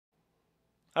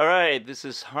All right, this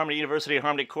is Harmony University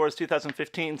Harmony Course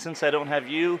 2015. Since I don't have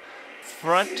you,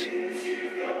 front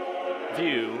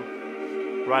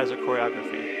view riser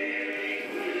choreography.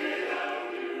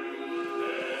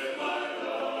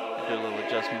 Do little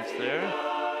adjustments there,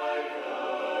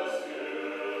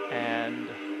 and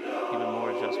even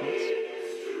more adjustments.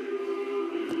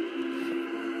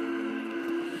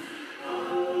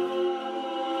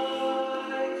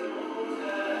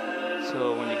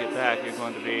 So when you get back, you're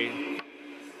going to be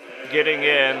getting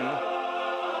in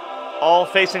all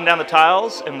facing down the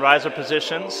tiles in riser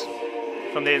positions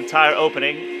from the entire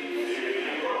opening.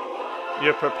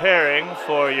 You're preparing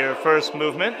for your first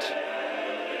movement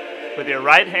with your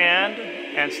right hand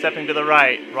and stepping to the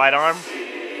right arm.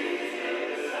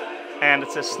 And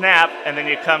it's a snap, and then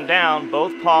you come down,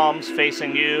 both palms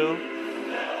facing you,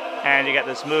 and you got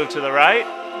this move to the right,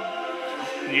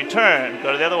 and you turn,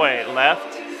 go to the other way,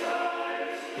 left,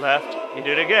 left, you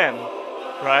do it again,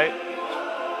 right,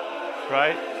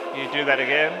 right, you do that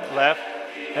again, left,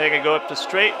 and you can go up to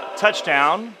straight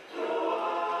touchdown.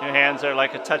 Your hands are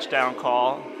like a touchdown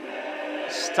call.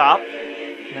 Stop,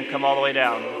 and then come all the way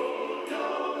down.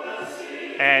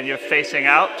 And you're facing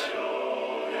out.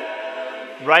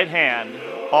 Right hand,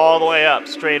 all the way up,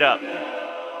 straight up.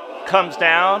 Comes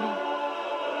down,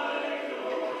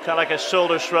 kind of like a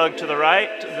shoulder shrug to the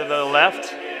right, to the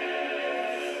left.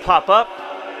 Pop up,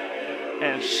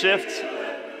 and shift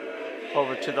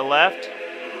over to the left.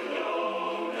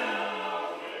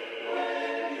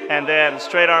 And then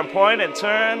straight arm point and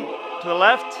turn to the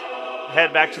left,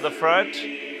 head back to the front.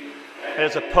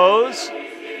 There's a pose.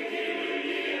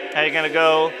 And you're going to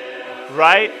go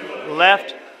right,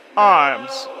 left,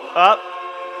 arms, up,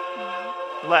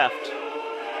 left,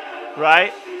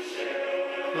 right,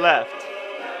 left,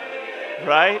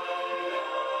 right,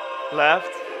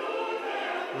 left,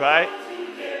 right,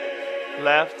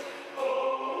 left.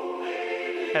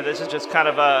 And this is just kind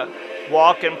of a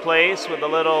walk in place with a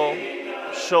little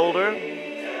shoulder.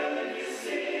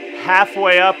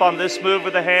 Halfway up on this move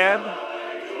with the hand.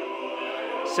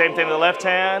 Same thing with the left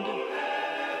hand.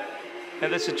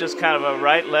 And this is just kind of a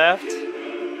right, left.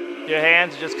 Your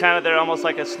hands are just kind of there, almost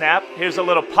like a snap. Here's a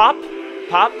little pop,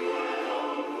 pop.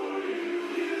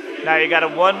 Now you got a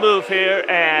one move here,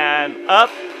 and up,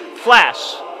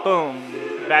 flash, boom,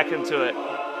 back into it.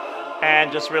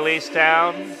 And just release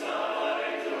down.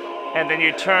 And then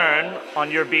you turn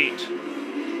on your beat.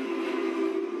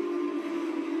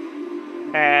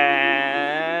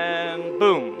 And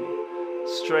boom,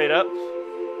 straight up.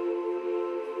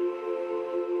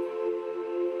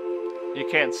 You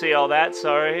can't see all that,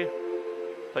 sorry,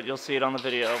 but you'll see it on the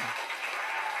video.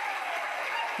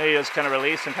 Now you just kind of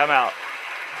release and come out.